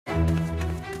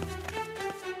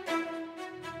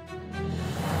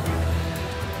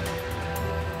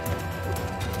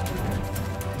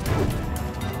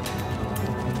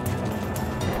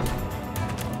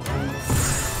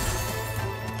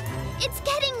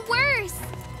course!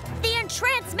 The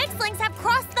Entranced Mixlings have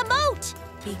crossed the moat!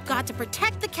 We've got to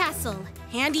protect the castle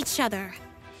and each other.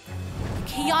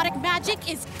 Chaotic magic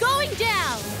is going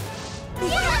down!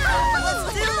 Yeah!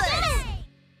 Let's do this!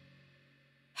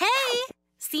 Hey!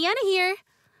 Sienna here.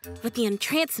 With the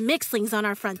Entranced Mixlings on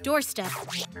our front doorstep.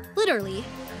 Literally.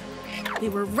 We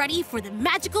were ready for the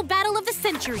magical battle of the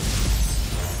century.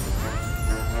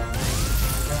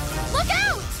 Look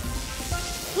out!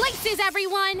 Places,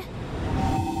 everyone!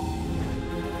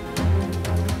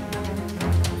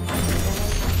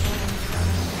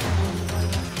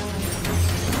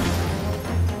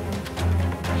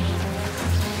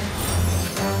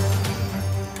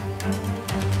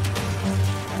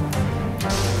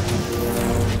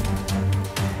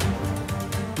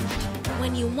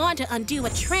 When you want to undo a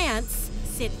trance,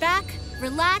 sit back,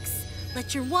 relax,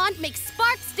 let your wand make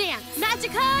sparks dance.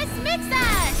 Magicus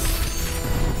Mixes!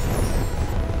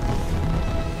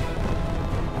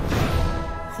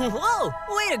 Whoa!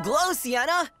 Way to glow,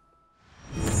 Sienna!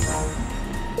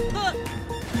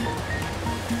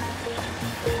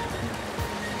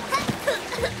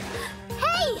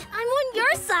 Hey, I'm on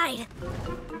your side.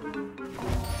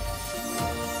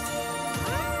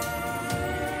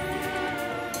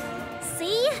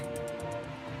 See?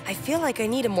 I feel like I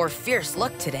need a more fierce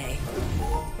look today.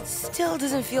 Still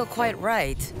doesn't feel quite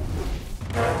right.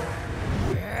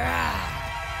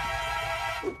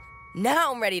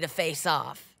 Now I'm ready to face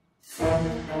off. Run,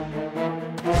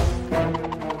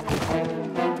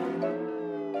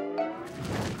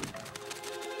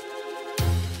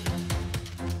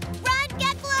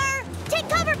 Geckler! Take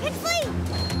cover, Pixley!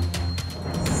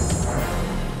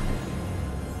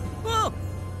 Whoa!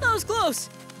 That was close!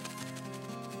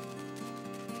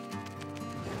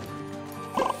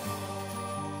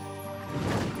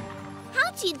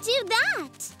 How'd you do that?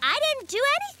 I didn't do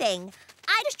anything.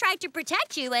 I just tried to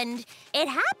protect you, and it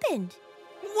happened.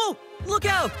 Whoa! Look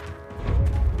out!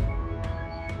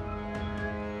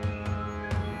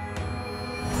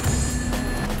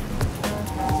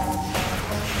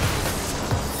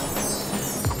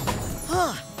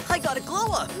 I got a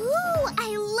glow up! Ooh,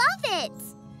 I love it!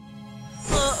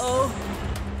 Uh-oh.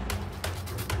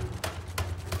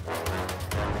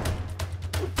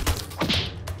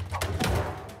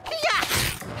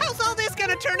 How's all this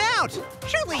gonna turn out?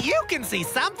 Surely you can see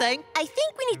something. I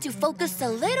think we need to focus a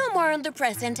little more on the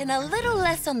present and a little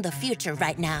less on the future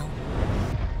right now.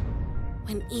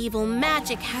 When evil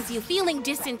magic has you feeling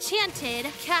disenchanted,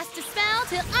 cast a spell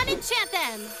to unenchant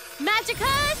them.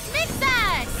 Magicus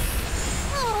Mixes!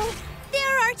 Oh,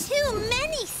 there are too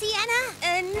many, Sienna!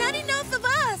 And not enough of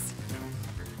us.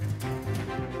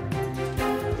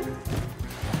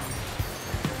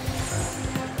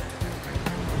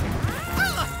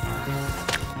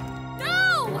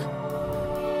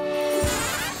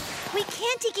 We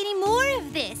can't take any more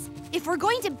of this. If we're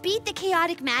going to beat the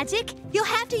chaotic magic, you'll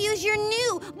have to use your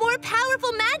new, more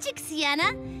powerful magic,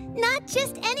 Sienna. Not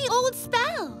just any old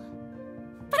spell.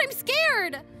 But I'm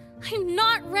scared! I'm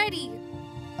not ready.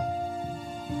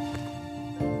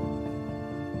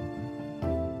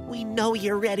 We know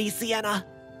you're ready, Sienna.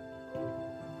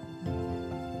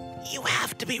 You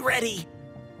have to be ready.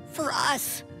 For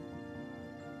us.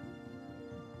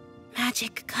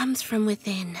 Magic comes from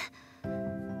within.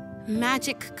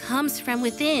 Magic comes from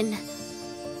within.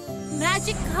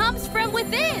 Magic comes from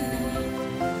within!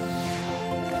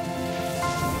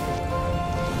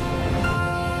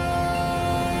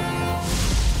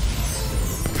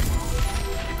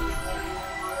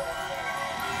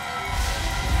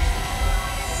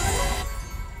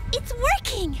 It's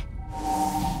working!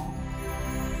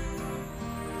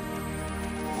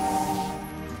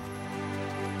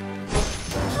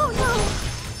 Oh no!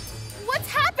 What's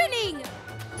happening?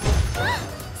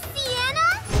 Sienna?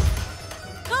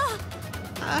 Oh,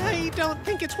 I don't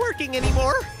think it's working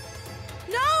anymore.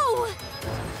 no!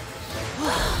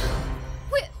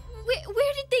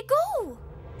 Where did they go?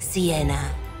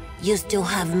 Sienna, you still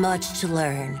have much to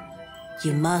learn.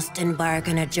 You must embark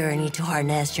on a journey to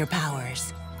harness your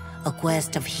powers. A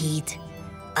quest of heat,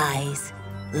 ice,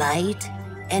 light,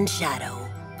 and shadow.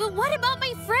 But what about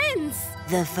my friends?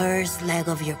 The first leg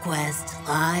of your quest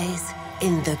lies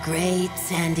in the great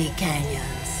sandy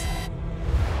canyons.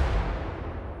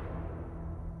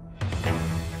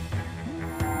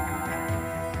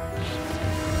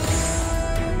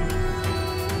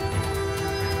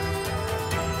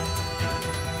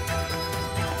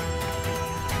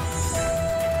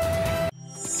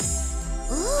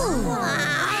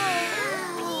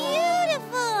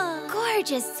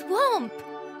 Gorgeous swamp!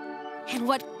 And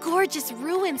what gorgeous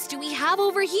ruins do we have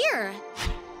over here?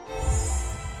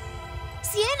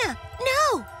 Sienna,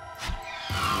 no!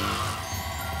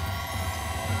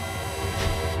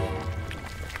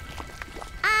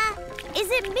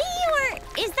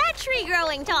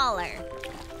 growing taller.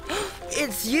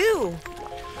 It's you!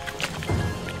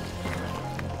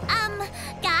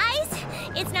 Guys,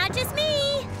 it's not just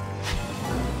me.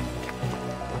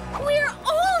 We're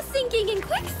all sinking in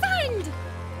quicksand!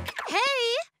 Hey,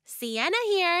 Sienna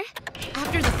here.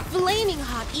 After the flaming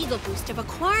hot ego boost of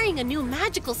acquiring a new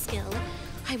magical skill,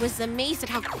 I was amazed at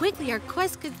how quickly our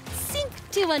quest could sink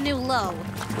to a new low.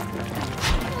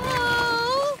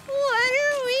 Oh, what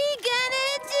are we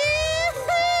gonna do?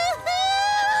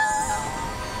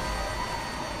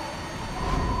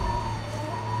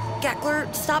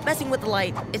 Geckler, stop messing with the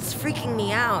light. It's freaking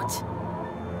me out.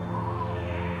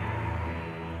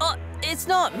 It's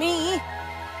not me.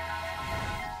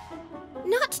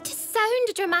 Not to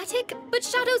sound dramatic, but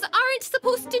shadows aren't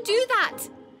supposed to do that.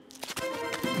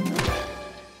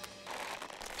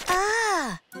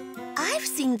 Ah, I've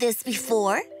seen this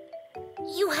before.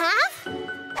 You have?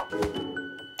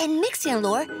 In Mixian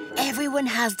lore, everyone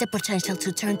has the potential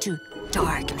to turn to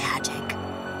dark magic.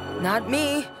 Not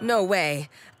me. No way.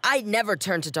 I'd never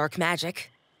turn to dark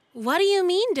magic. What do you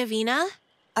mean, Davina?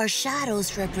 Our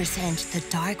shadows represent the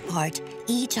dark part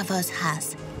each of us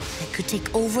has that could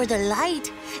take over the light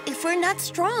if we're not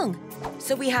strong.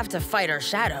 So we have to fight our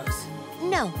shadows.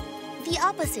 No, the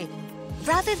opposite.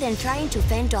 Rather than trying to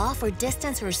fend off or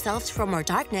distance ourselves from our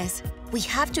darkness, we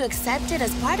have to accept it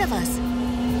as part of us.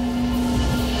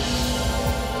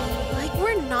 Like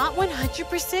we're not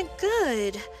 100%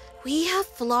 good. We have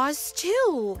flaws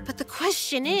too. But the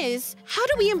question is, how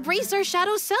do we embrace our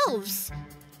shadow selves?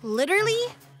 Literally?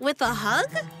 With a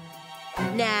hug?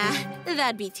 Nah,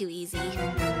 that'd be too easy.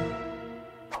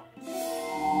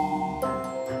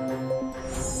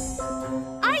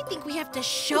 I think we have to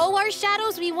show our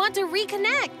shadows we want to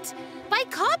reconnect by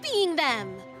copying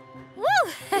them. Woo!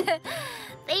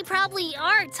 They probably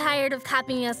are tired of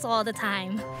copying us all the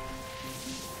time.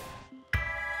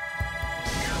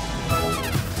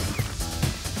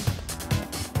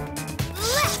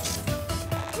 Left!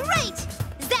 Right!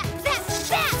 Zap, zap,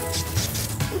 zap!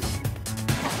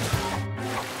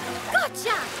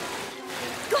 Gotcha!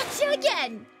 Gotcha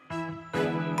again!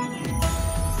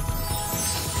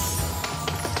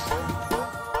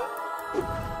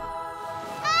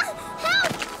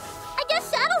 Help! I guess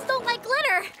shadows don't like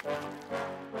glitter.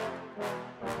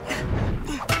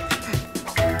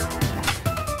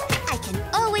 I can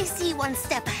always see one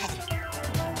step ahead.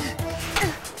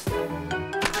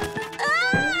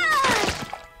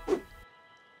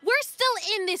 We're still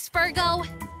in this, Virgo.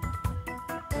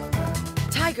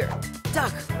 Tiger,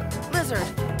 duck, lizard.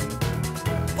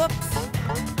 Whoops.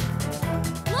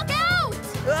 Look out!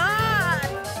 Ah!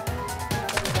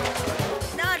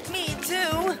 Not me,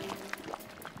 too.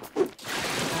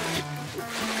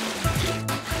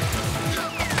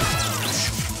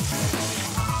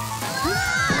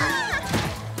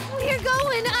 We're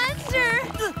going under!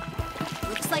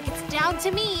 Looks like it's down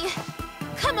to me.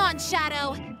 Come on,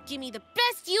 Shadow. Give me the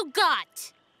best you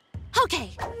got.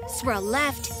 Okay, swirl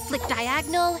left, flick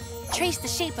diagonal, trace the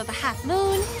shape of a half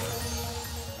moon.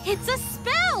 It's a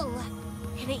spell!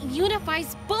 And it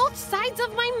unifies both sides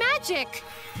of my magic.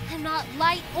 I'm not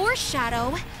light or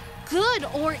shadow, good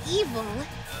or evil,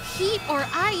 heat or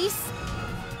ice.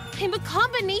 I'm a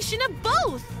combination of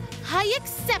both. I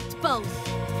accept both.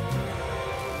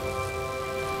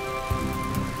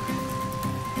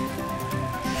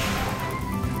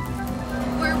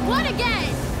 We're one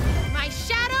again! My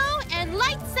shadow and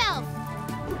light self!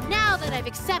 Now that I've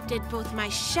accepted both my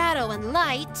shadow and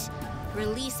light,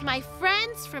 release my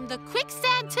friends from the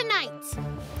quicksand tonight!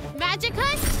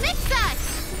 Magicus, mix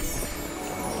us!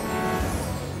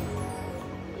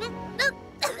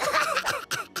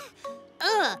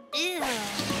 Ew.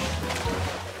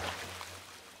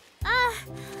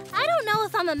 I don't know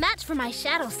if I'm a match for my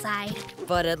shadow side.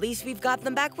 But at least we've got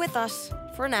them back with us,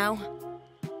 for now.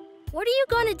 What are you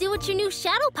going to do with your new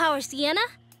shadow power, Sienna?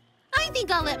 I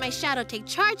think I'll let my shadow take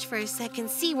charge for a second,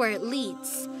 see where it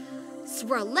leads.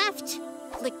 Swirl left,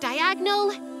 flick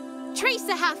diagonal, trace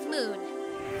a half moon.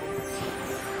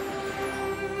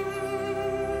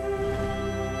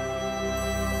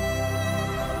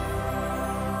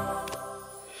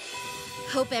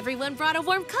 Hope everyone brought a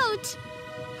warm coat.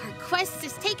 Our quest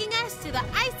is taking us to the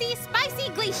icy, spicy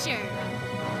glacier.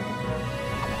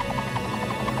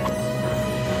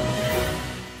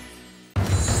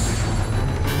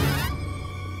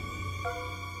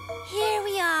 Here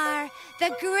we are,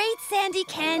 the Great Sandy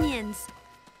Canyons.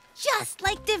 Just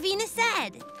like Davina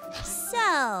said.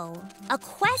 So, a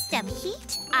quest of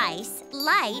heat, ice,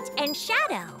 light, and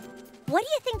shadow. What do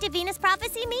you think Davina's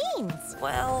prophecy means?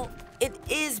 Well, it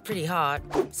is pretty hot,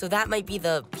 so that might be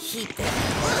the heat thing.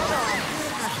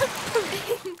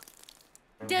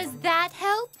 Does that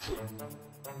help?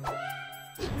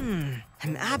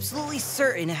 I'm absolutely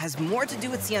certain it has more to do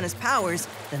with Sienna's powers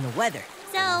than the weather.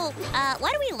 So,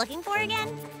 what are we looking for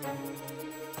again?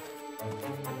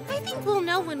 I think we'll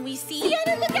know when we see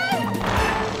Sienna. Look out!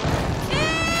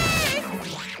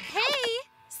 Hey!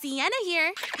 Sienna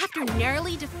here. After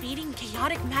narrowly defeating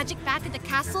chaotic magic back at the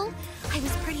castle, I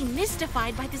was pretty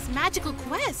mystified by this magical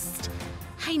quest.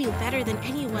 I knew better than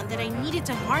anyone that I needed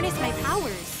to harness my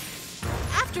powers.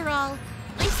 After all,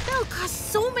 my spell caused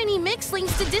so many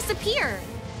Mixlings to disappear.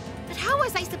 But how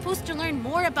was I supposed to learn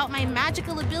more about my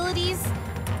magical abilities?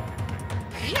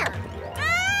 Here.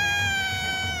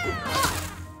 Ah!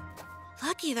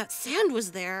 Lucky that sand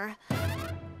was there.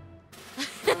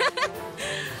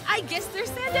 I guess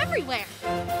there's sand everywhere.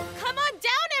 Come on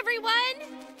down, everyone!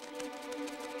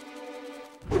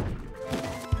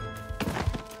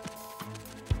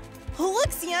 Oh,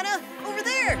 look, Sienna! Over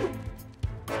there!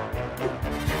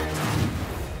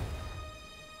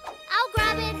 I'll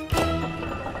grab it.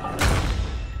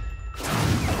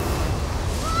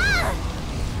 Ah!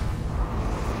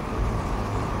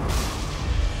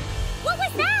 What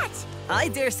was that? I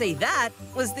dare say that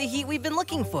was the heat we've been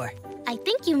looking for. I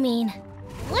think you mean,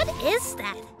 what is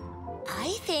that?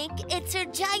 I think it's a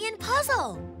giant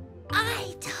puzzle.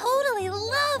 I totally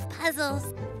love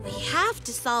puzzles. We have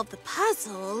to solve the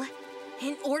puzzle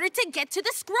in order to get to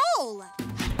the scroll.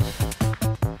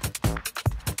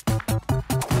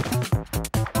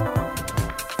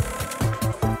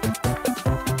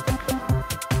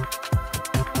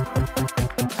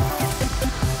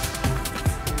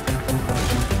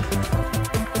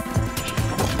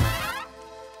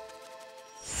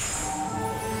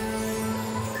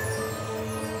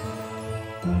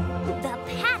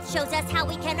 Shows us how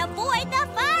we can avoid the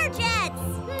fire jets!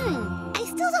 I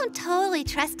still don't totally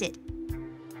trust it.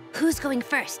 Who's going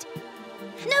first?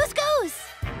 Nose goes!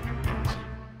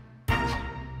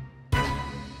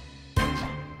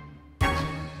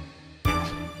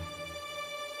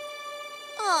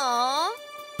 Aww.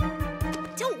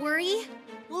 Don't worry.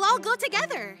 We'll all go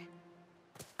together.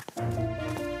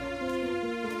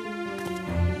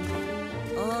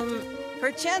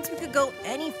 Perchance we could go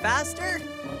any faster?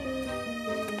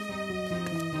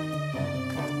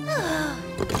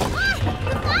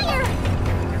 The fire!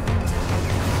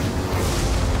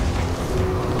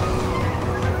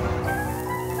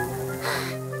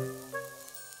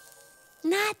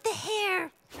 Not the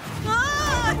hair.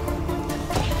 Ah!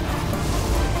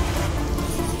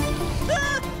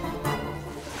 Ah!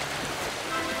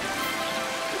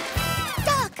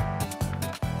 Duck!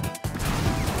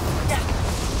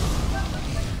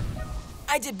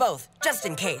 I did both, just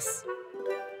in case.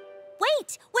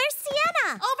 Wait, where's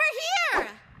Sienna? Over here!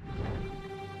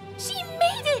 She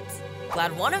made it!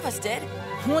 Glad one of us did.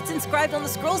 What's inscribed on the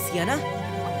scroll, Sienna?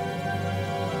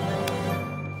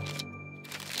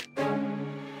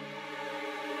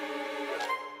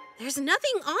 There's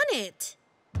nothing on it.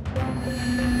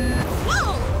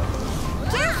 Whoa!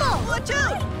 Careful! Watch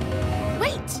out!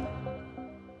 Wait!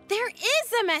 There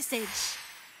is a message.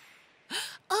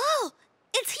 Oh,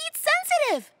 it's heat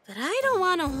sensitive! But I don't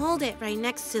want to hold it right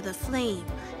next to the flame.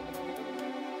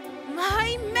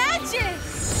 My magic!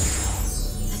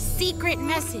 A secret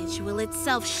message will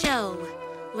itself show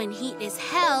when heat is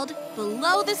held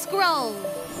below the scroll.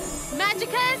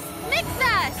 Magicus, mix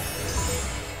us!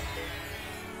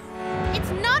 It's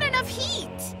not enough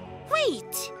heat!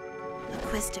 Wait! A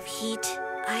quest of heat,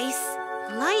 ice,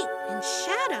 light, and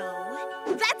shadow.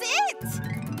 That's it!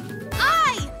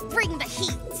 I bring the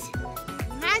heat!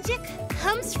 Magic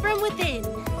comes from within.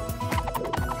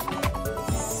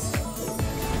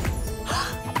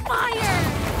 Fire!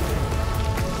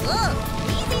 Whoa,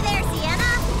 easy there,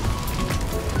 Sienna!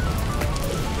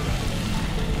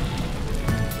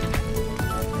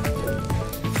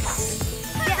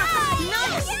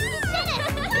 Nice!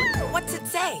 What's it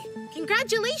say?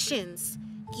 Congratulations!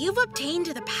 You've obtained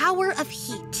the power of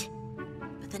heat.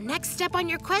 But the next step on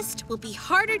your quest will be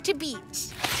harder to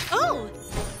beat. Oh!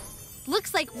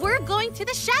 Looks like we're going to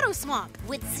the Shadow Swamp.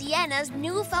 With Sienna's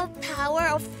newfound power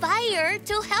of fire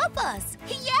to help us.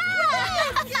 Yeah!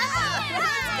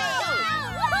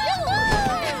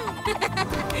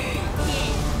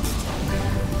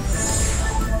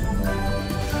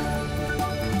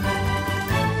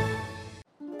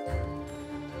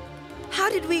 How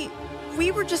did we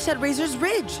were just at Razor's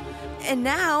Ridge, and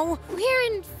now... We're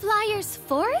in Flyer's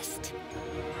Forest?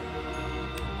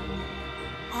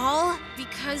 All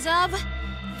because of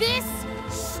this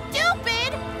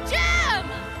stupid gem!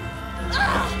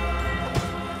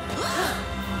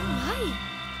 My.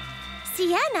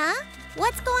 Sienna,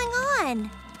 what's going on?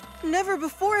 Never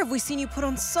before have we seen you put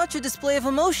on such a display of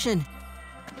emotion.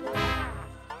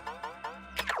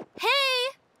 Hey!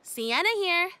 Sienna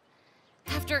here.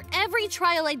 After every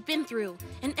trial I'd been through,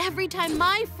 and every time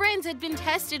my friends had been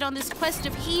tested on this quest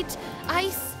of heat,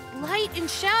 ice, light, and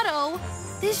shadow,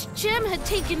 this gem had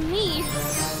taken me,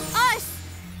 us,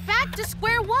 back to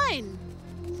square one.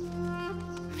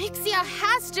 Mixia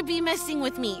has to be messing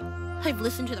with me. I've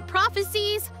listened to the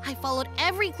prophecies, I followed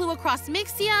every clue across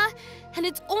Mixia, and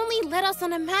it's only led us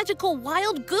on a magical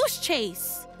wild goose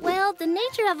chase. Well, the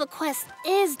nature of a quest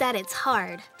is that it's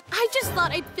hard. I just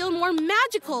thought I'd feel more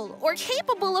magical or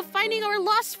capable of finding our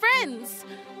lost friends.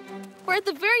 Or at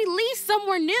the very least,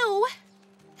 somewhere new.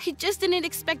 I just didn't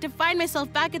expect to find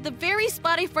myself back at the very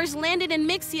spot I first landed in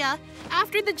Mixia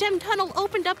after the gem tunnel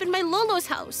opened up in my Lolo's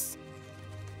house.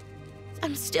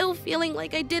 I'm still feeling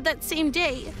like I did that same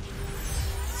day.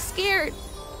 Scared,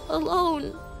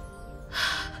 alone,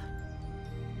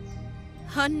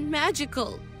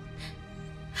 unmagical.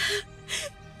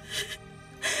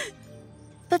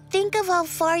 But think of how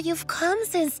far you've come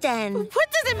since then.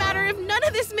 What does it matter if none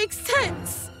of this makes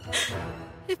sense?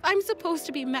 If I'm supposed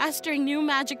to be mastering new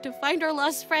magic to find our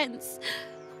lost friends,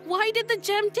 why did the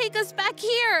gem take us back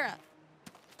here?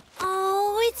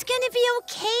 Oh, it's gonna be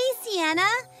okay, Sienna.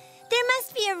 There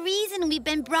must be a reason we've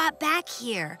been brought back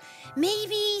here.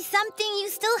 Maybe something you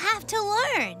still have to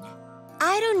learn.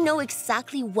 I don't know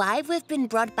exactly why we've been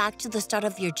brought back to the start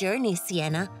of your journey,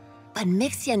 Sienna. But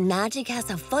Mixian magic has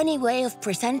a funny way of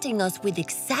presenting us with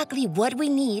exactly what we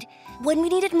need when we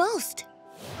need it most.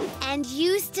 And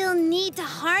you still need to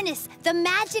harness the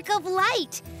magic of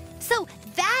light. So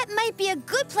that might be a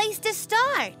good place to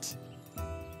start.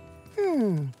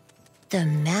 The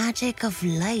magic of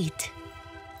light.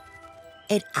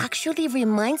 It actually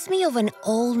reminds me of an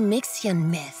old Mixian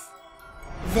myth.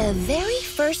 The very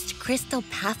first crystal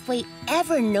pathway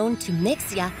ever known to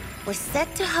Mixia was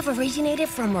said to have originated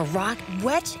from a rock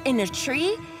wedged in a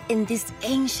tree in this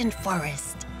ancient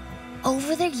forest.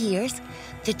 Over the years,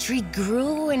 the tree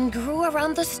grew and grew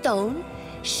around the stone,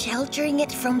 sheltering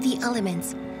it from the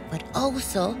elements, but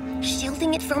also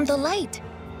shielding it from the light.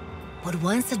 But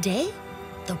once a day,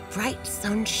 the bright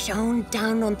sun shone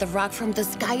down on the rock from the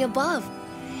sky above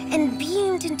and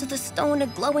beamed into the stone a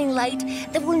glowing light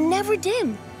that will never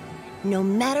dim, no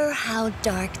matter how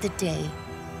dark the day.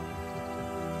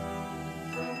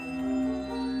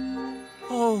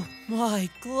 Oh my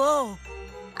glow!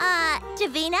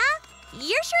 Davina?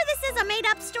 You're sure this is a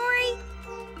made-up story?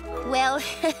 Well,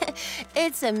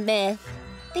 it's a myth.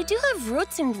 They do have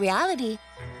roots in reality,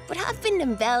 but have been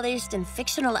embellished and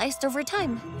fictionalized over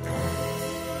time.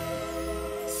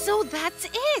 So that's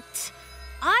it!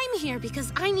 I'm here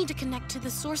because I need to connect to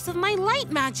the source of my light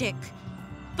magic.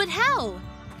 But how?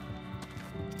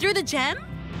 Through the gem?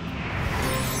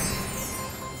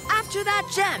 After that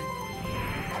gem!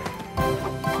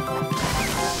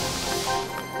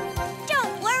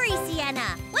 Don't worry,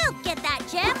 Sienna. We'll get that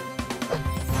gem.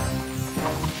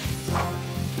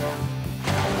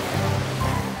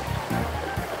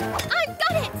 I've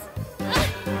got it!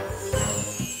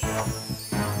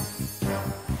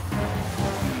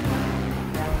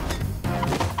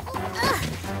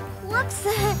 Whoops.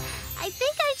 I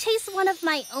think I chased one of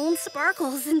my own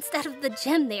sparkles instead of the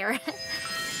gem there.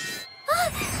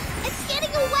 It's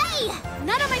getting away!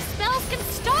 None of my spells can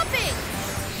stop it!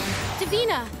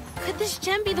 Davina, could this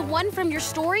gem be the one from your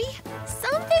story?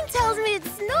 Something tells me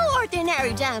it's no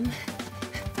ordinary gem.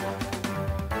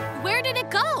 Where did it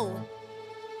go?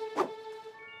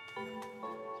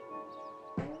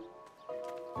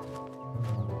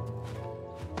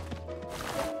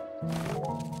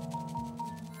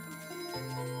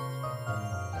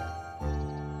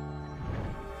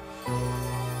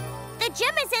 The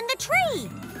gem is in the tree.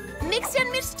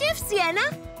 Mixian mischief, Sienna.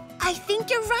 I think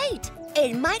you're right.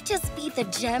 It might just be the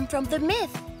gem from the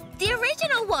myth. The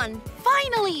original one.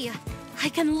 Finally! I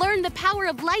can learn the power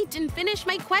of light and finish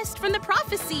my quest from the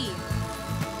prophecy.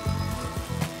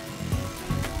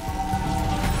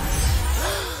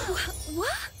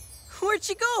 What? Where'd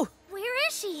she go? Where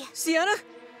is she? Sienna?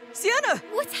 Sienna!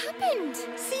 What's happened?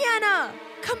 Sienna!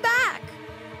 Come back!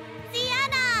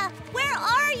 Sienna, where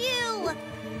are you?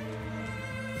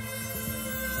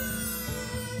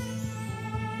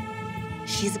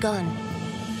 She's gone.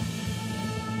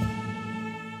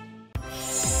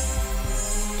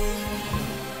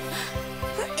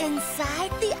 We're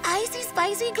inside the icy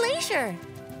spicy glacier.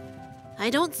 I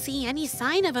don't see any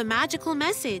sign of a magical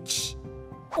message.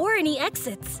 Or any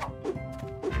exits.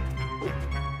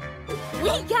 We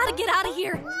gotta get out of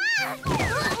here! Ouch!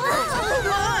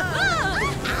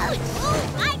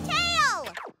 My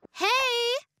tail!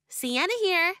 Hey! Sienna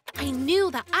here. I knew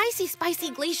the Icy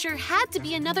Spicy Glacier had to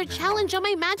be another challenge on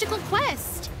my magical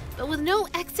quest. But with no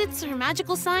exits or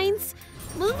magical signs,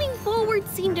 moving forward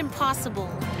seemed impossible.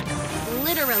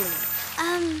 Literally.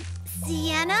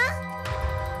 Sienna?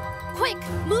 Quick,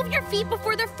 move your feet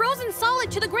before they're frozen solid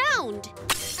to the ground.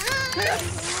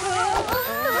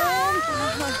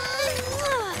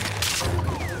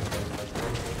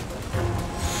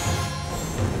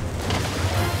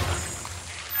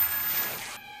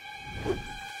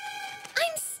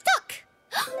 I'm stuck!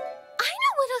 I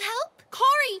know what'll help!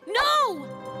 Corey, no!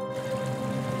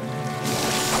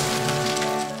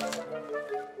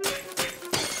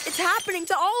 It's happening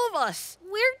to all of us!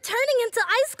 We're turning into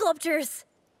ice sculptures.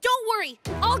 Don't worry,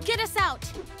 I'll get us out.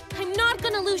 I'm not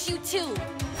gonna lose you too.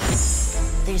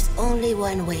 There's only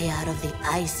one way out of the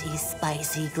Icy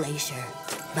Spicy Glacier.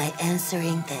 By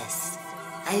answering this.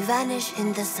 I vanish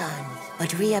in the sun,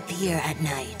 but reappear at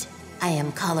night. I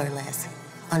am colorless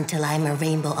until I'm a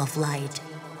rainbow of light.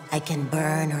 I can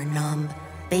burn or numb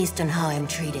based on how I'm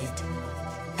treated.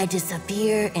 I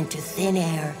disappear into thin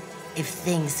air if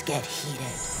things get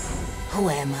heated. Who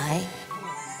am I?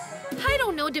 I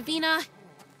don't know, Davina.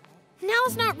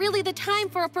 Now's not really the time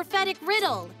for a prophetic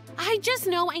riddle. I just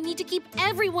know I need to keep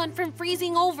everyone from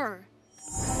freezing over.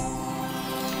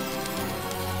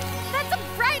 That's a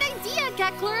bright idea,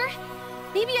 Geckler.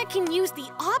 Maybe I can use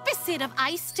the opposite of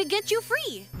ice to get you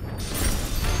free.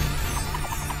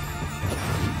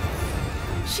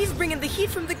 She's bringing the heat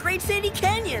from the Great Sandy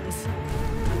Canyons!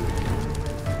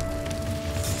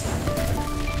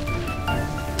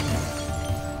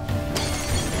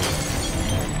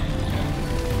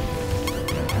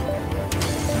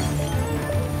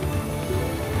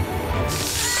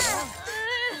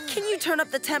 Can you turn up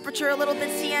the temperature a little bit,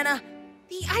 Sienna?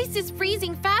 The ice is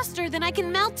freezing faster than I can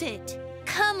melt it.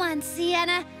 Come on,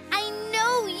 Sienna. I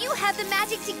know you have the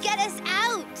magic to get us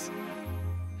out.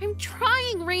 I'm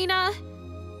trying, Raina.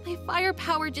 My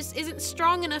firepower just isn't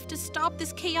strong enough to stop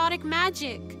this chaotic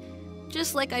magic.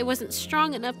 Just like I wasn't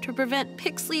strong enough to prevent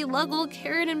Pixley, Luggle,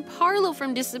 Carrot, and Parlo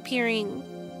from disappearing.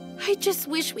 I just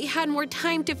wish we had more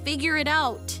time to figure it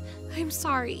out. I'm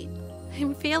sorry.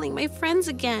 I'm failing my friends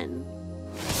again.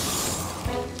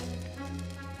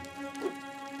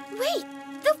 Wait,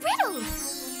 the riddle!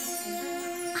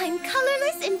 I'm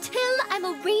colorless until I'm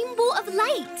a rainbow of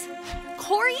light.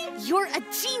 Corey, you're a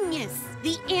genius.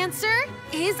 The answer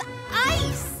is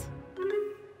ice.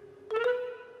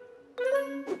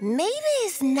 Maybe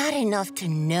it's not enough to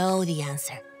know the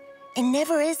answer. It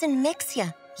never is in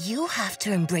Mixia. You have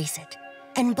to embrace it,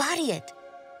 embody it.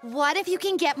 What if you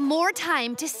can get more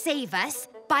time to save us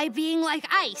by being like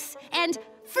ice and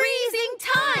freezing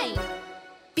time?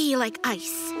 Be like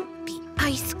ice. Be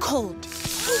ice cold.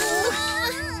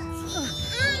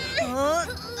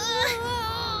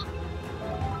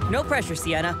 No pressure,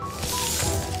 Sienna.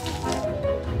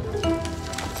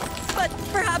 But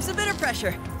perhaps a bit of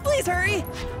pressure. Please hurry.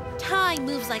 Time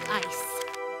moves like ice.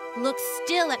 Looks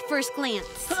still at first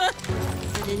glance.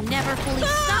 And it never fully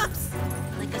stops.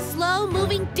 Like a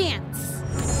slow-moving dance.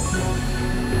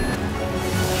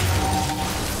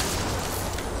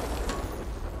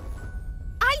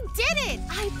 I did it!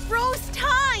 I froze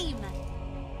time!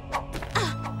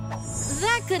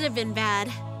 That could have been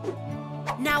bad.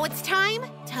 Now it's time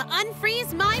to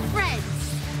unfreeze my friends.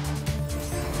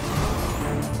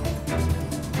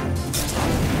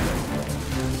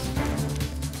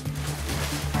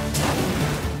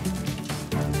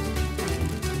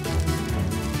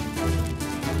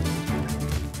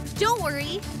 Don't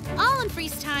worry, I'll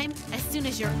unfreeze time as soon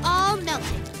as you're all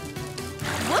melted.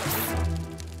 Whoops!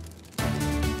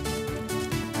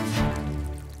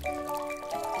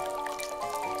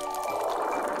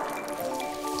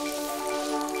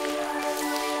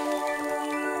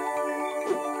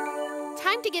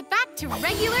 Time to get back to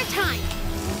regular time.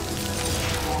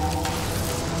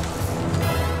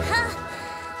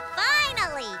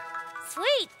 Finally!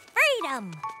 Sweet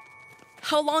freedom!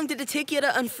 How long did it take you to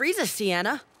unfreeze us,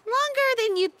 Sienna? Longer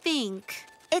than you'd think.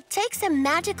 It takes a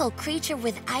magical creature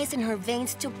with ice in her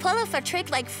veins to pull off a trick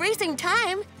like freezing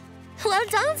time. Well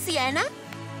done, Sienna.